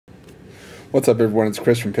What's up, everyone? It's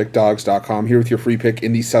Chris from PickDawgz.com here with your free pick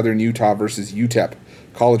in the Southern Utah versus UTEP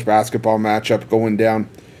college basketball matchup going down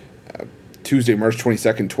Tuesday, March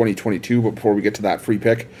 22nd, 2022. But before we get to that free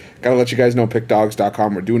pick, gotta let you guys know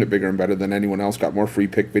PickDawgz.com, we're doing it bigger and better than anyone else. Got more free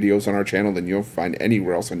pick videos on our channel than you'll find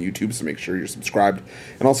anywhere else on YouTube, so make sure you're subscribed.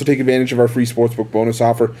 And also take advantage of our free sportsbook bonus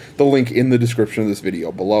offer, the link in the description of this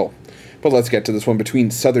video below. But let's get to this one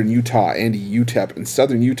between Southern Utah and UTEP. And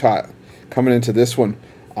Southern Utah coming into this one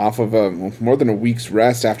off of more than a week's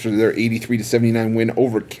rest after their 83-79 win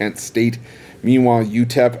over Kent State. Meanwhile,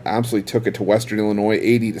 UTEP absolutely took it to Western Illinois,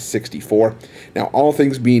 80-64. Now, all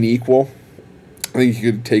things being equal, I think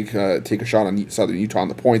you could take a shot on Southern Utah on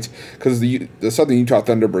the points, because the Southern Utah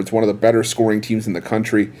Thunderbirds, one of the better scoring teams in the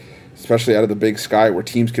country, especially out of the Big Sky, where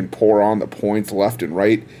teams can pour on the points left and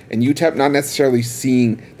right, and UTEP not necessarily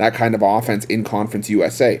seeing that kind of offense in Conference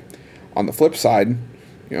USA. On the flip side,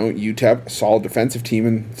 you know, UTEP, solid defensive team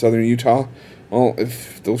in Southern Utah. Well,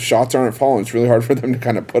 if those shots aren't falling, it's really hard for them to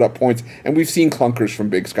kind of put up points. And we've seen clunkers from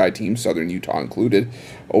Big Sky teams, Southern Utah included,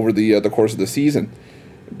 over the course of the season.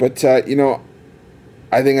 But, you know,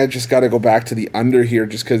 I think I just got to go back to the under here,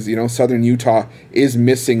 just because, you know, Southern Utah is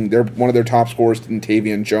missing one of their top scorers,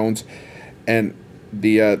 Tavian Jones. And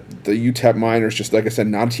the UTEP Miners, just like I said,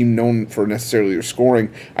 not a team known for necessarily their scoring.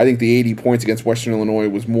 I think the 80 points against Western Illinois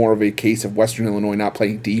was more of a case of Western Illinois not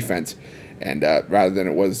playing defense, and rather than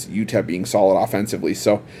it was UTEP being solid offensively.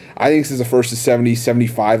 So I think this is a first to 70,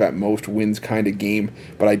 75 at most wins kind of game,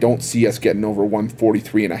 but I don't see us getting over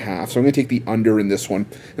 143.5. So I'm going to take the under in this one,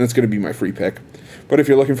 and that's going to be my free pick. But if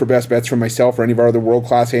you're looking for best bets from myself or any of our other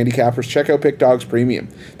world-class handicappers, check out Pick Dawgz Premium.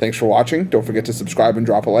 Thanks for watching. Don't forget to subscribe and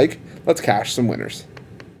drop a like. Let's cash some winners.